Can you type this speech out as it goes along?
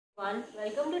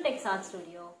Welcome to TexArt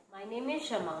Studio. My name is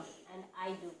Shama and I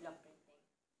do block printing.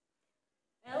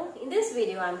 Well, in this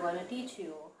video I'm going to teach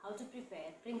you how to prepare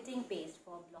printing paste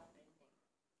for block printing.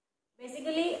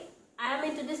 Basically, I am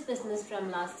into this business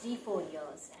from last 3-4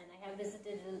 years and I have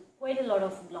visited quite a lot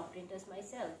of block printers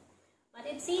myself. But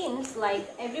it seems like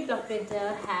every block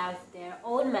printer have their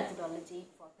own methodology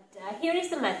for it. Here is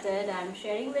the method I am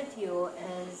sharing with you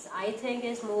as I think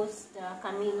is most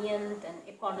convenient and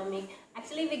economic.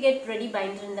 Actually, we get ready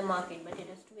binder in the market, but it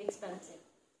is too expensive.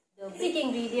 The basic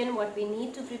ingredient what we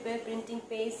need to prepare printing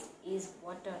paste is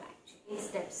water actually. In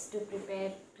steps to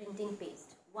prepare printing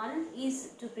paste. One is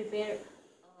to prepare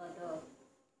the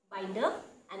binder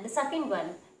and the second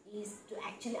one is to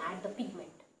actually add the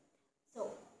pigment.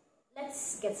 So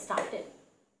let's get started.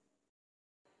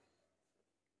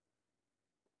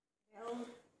 Well,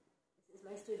 this is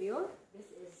my studio. This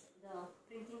is the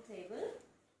printing table.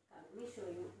 Let me show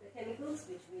you the chemicals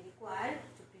which we require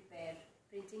to prepare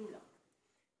printing block.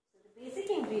 So the basic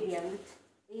ingredient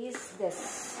is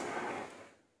this.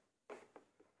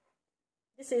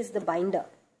 This is the binder,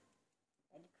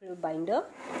 acrylic binder.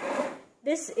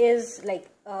 This is like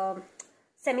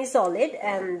semi-solid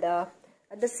and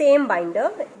the same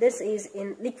binder. This is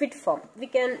in liquid form. We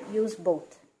can use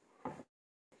both.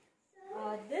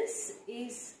 This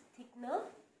is thickener.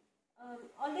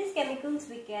 All these chemicals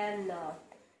we can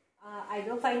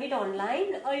either find it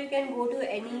online or you can go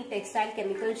to any textile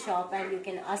chemical shop and you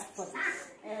can ask for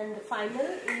this. And the final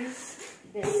is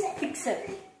this fixer.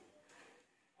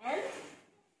 And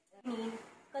we need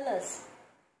colors.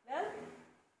 Well,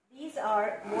 these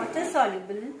are water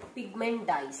soluble pigment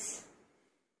dyes.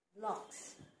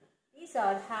 Blocks. These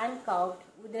are hand carved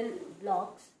wooden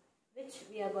blocks which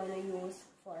we are going to use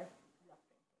for block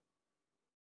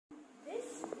printing. This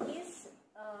is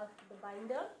the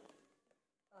binder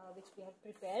which we have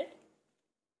prepared.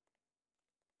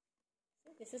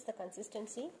 So this is the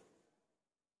consistency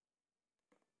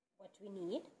what we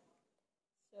need.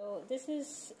 So this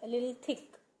is a little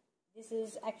thick. This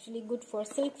is actually good for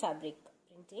silk fabric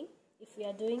printing. If we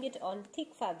are doing it on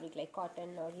thick fabric like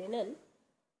cotton or linen,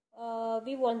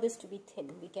 we want this to be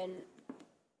thin. We can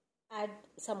add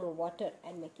some more water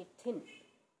and make it thin.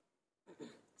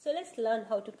 So let's learn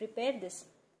how to prepare this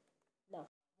now.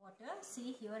 Water.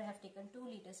 See, here I have taken 2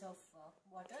 liters of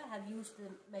water. I have used the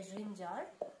measuring jar.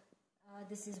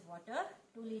 This is water,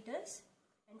 2 liters.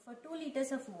 And for 2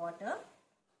 liters of water,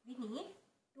 we need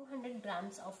 200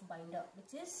 grams of binder,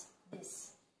 which is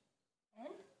this.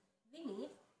 And we need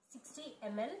 60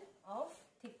 ml of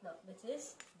thickener, which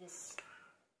is this.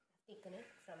 Taken it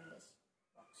from this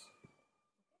box. Okay.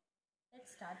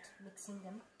 Let's start mixing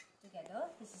them together.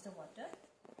 This is the water.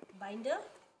 Binder,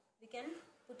 we can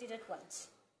put it at once.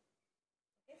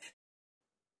 Okay.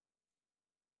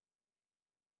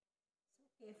 So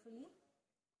carefully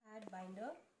add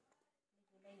binder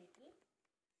little by little.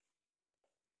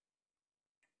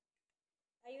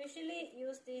 I usually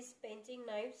use these painting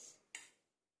knives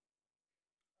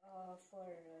for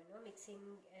mixing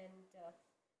and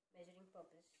measuring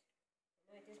purpose.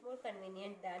 It is more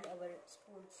convenient than our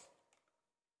spoons.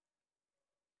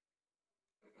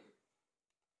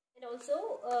 And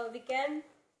also we can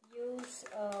use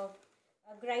a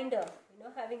grinder,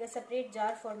 having a separate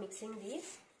jar for mixing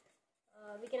these.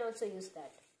 We can also use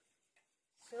that.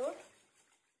 So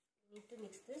we need to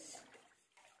mix this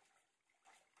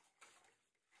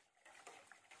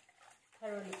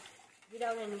thoroughly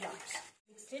without any lumps.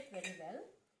 Mixed it very well,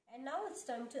 and now it's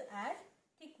time to add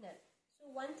thickener. So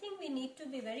one thing we need to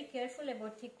be very careful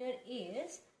about thickener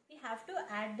is we have to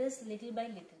add this little by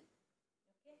little,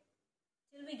 okay,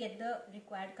 till we get the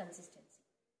required consistency.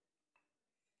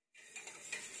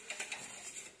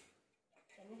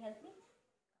 Can you help me?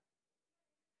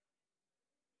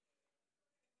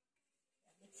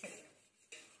 Yeah, mix it.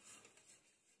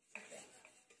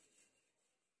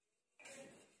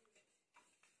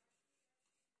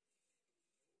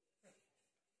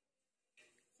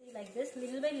 See, like this,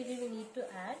 little by little we need to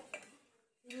add.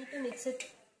 We need to mix it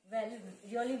well,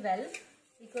 really well,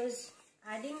 because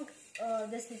adding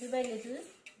this little by little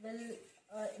will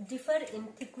differ in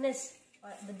thickness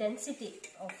or the density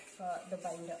of the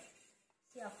binder.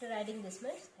 See, after adding this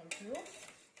much, thank you.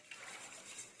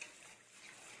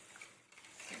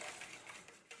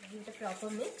 Give the proper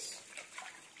mix.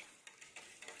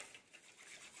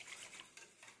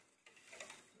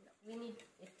 We need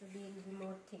it to be a little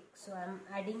more thick, so I am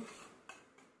adding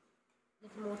a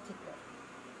little more thicker.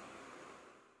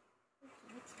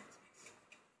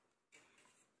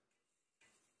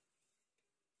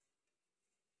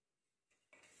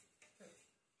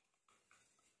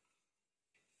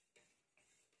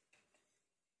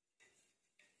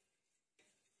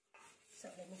 So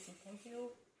let me see. Thank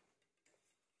you.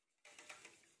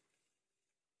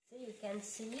 So you can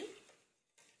see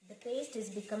the paste is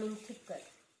becoming thicker. I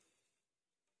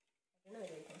don't know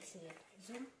whether you can see it.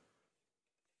 Zoom.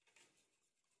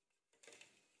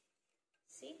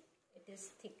 See, it is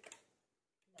thick.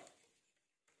 Now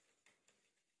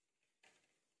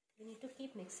we need to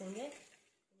keep mixing it.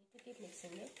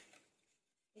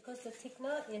 Because the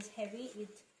thickener is heavy,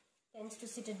 it tends to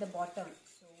sit at the bottom.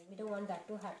 So we don't want that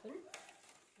to happen.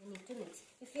 We need to mix.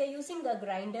 If you are using a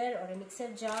grinder or a mixer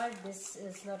jar, this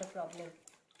is not a problem.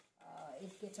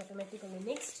 It gets automatically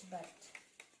mixed, but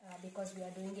because we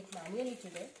are doing it manually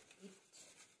today, it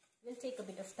will take a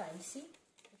bit of time. See,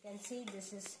 you can see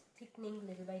this is thickening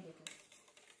little by little.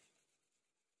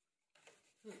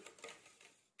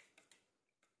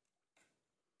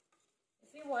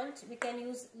 If we want, we can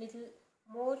use little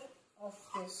more of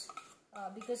this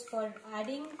because for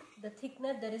adding the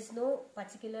thickener there is no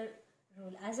particular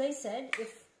rule. As I said,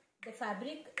 if the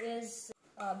fabric is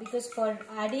because for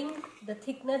adding the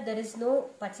thickener there is no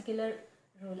particular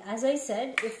rule. As I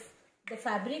said, if the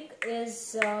fabric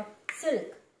is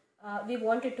silk, we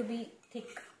want it to be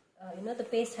thick. The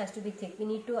paste has to be thick. We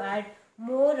need to add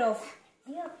more of.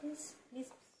 Yeah, please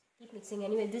keep mixing.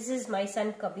 Anyway, this is my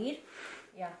son Kabir.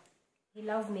 Yeah, he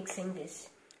loves mixing this.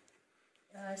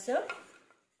 So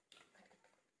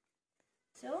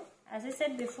as I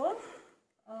said before,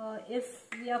 if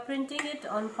we are printing it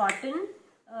on cotton,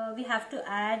 we have to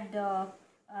add a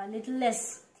little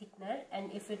less thickener,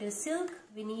 and if it is silk,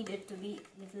 we need it to be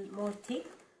little more thick.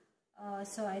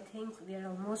 So I think we are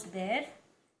almost there.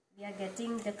 We are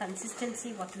getting the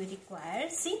consistency what we require.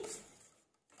 See,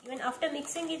 even after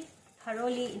mixing it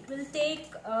thoroughly, it will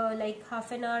take like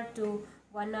half an hour to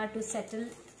 1 hour to settle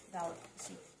down.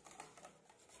 See,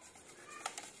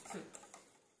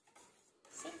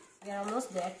 we are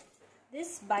almost there.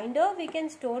 This binder, we can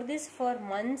store this for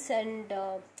months and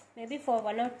maybe for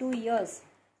 1 or 2 years.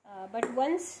 But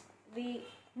once we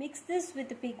mix this with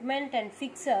the pigment and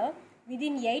fixer,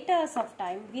 within 8 hours of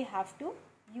time, we have to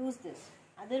use this.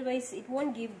 Otherwise, it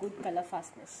won't give good color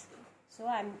fastness. So,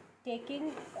 I am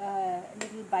taking a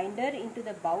little binder into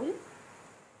the bowl.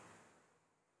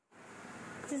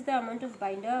 This is the amount of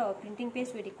binder or printing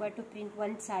paste we require to print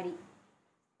one sari,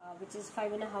 which is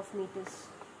 5.5 meters.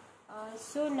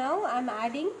 So now I am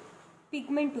adding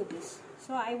pigment to this.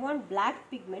 So I want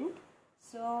black pigment.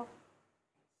 So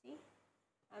see,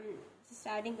 I am just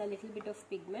adding a little bit of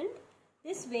pigment.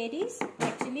 This varies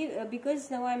actually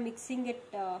because now I am mixing it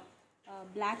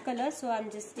black color. So I am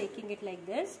just taking it like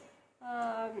this.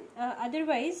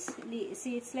 Otherwise,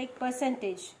 see, it's like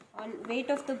percentage on weight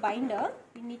of the binder.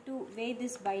 We need to weigh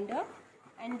this binder,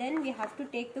 and then we have to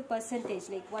take the percentage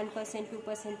like 1%,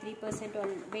 2%, 3%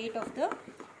 on weight of the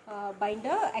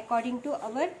binder according to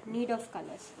our need of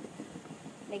colors.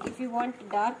 Like if you want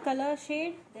dark color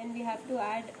shade, then we have to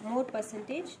add more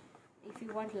percentage. If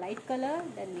you want light color,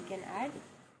 then we can add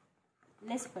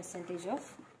less percentage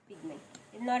of pigment.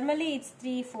 Normally it's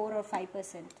 3, 4 or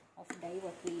 5% of dye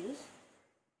what we use.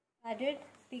 Added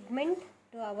pigment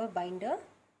to our binder,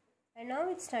 and now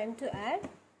it's time to add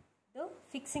the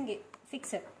fixing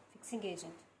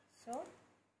agent. So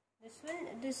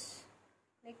this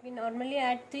like we normally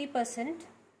add 3%,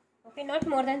 okay, not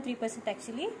more than 3%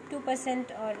 actually,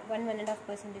 2% or 1.5%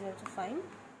 is also fine.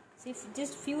 So if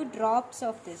just few drops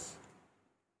of this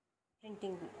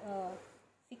printing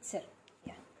fixer,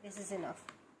 yeah, this is enough.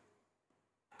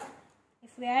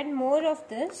 If we add more of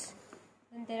this,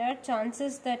 then there are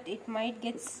chances that it might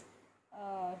get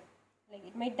like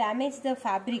it might damage the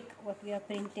fabric what we are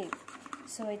printing.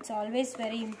 So it's always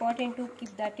very important to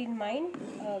keep that in mind.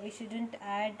 We shouldn't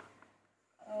add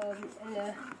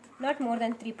not more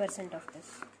than 3% of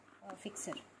this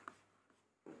fixer.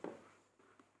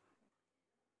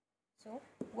 So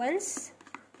once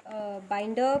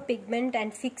binder, pigment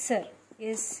and fixer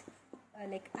is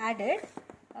like added,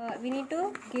 we need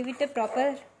to give it a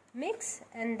proper mix,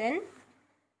 and then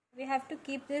we have to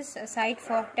keep this aside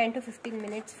for 10 to 15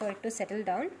 minutes for it to settle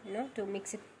down, to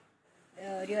mix it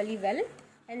really well,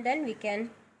 and then we can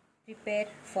prepare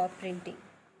for printing.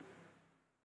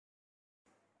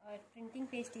 Our printing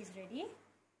paste is ready.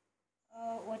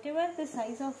 Whatever the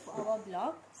size of our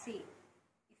block, see,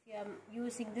 if you are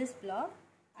using this block,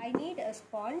 I need a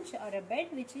sponge or a bed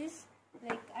which is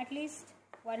like at least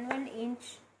 1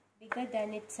 inch bigger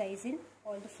than its size in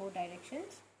all the 4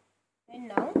 directions. And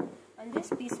now on this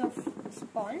piece of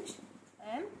sponge,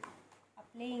 I am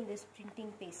applying this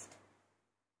printing paste.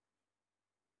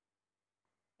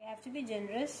 We have to be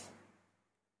generous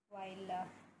while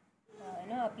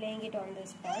applying it on the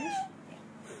sponge.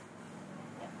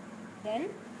 Yeah. Then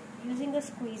using a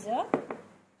squeezer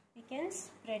we can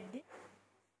spread it.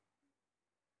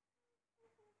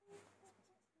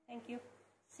 Thank you.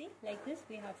 See, like this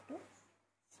we have to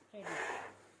spread it.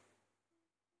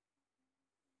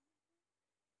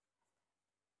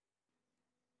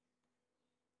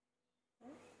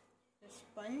 The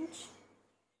sponge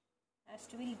has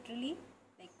to be literally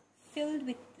like filled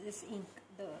with this ink.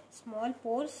 The small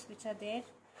pores which are there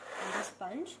in the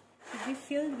sponge should be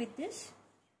filled with this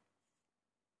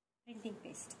printing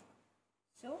paste.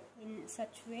 So in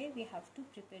such way we have to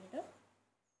prepare the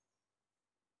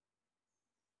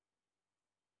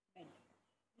bed.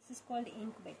 This is called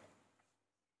ink bed.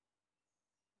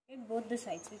 Okay, both the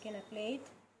sides we can apply it,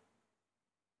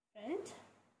 front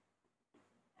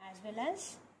as well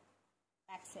as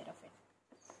back side of it.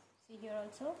 See here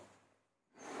also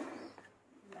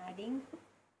I'm adding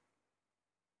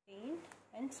paint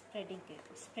and spreading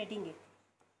it.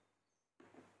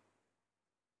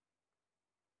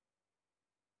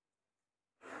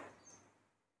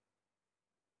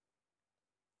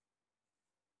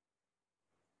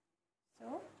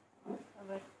 So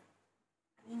our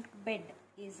ink bed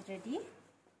is ready.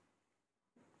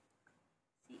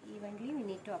 See, evenly we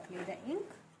need to apply the ink.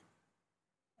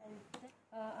 And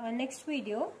our next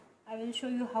video I will show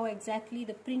you how exactly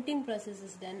the printing process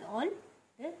is done on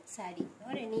the sari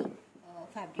or any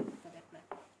fabric for that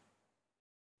matter.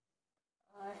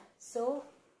 So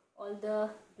all the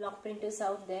block printers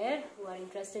out there who are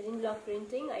interested in block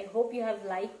printing, I hope you have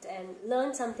liked and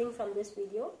learned something from this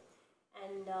video,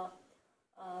 and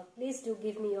please do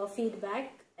give me your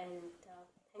feedback, and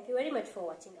thank you very much for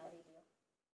watching our video.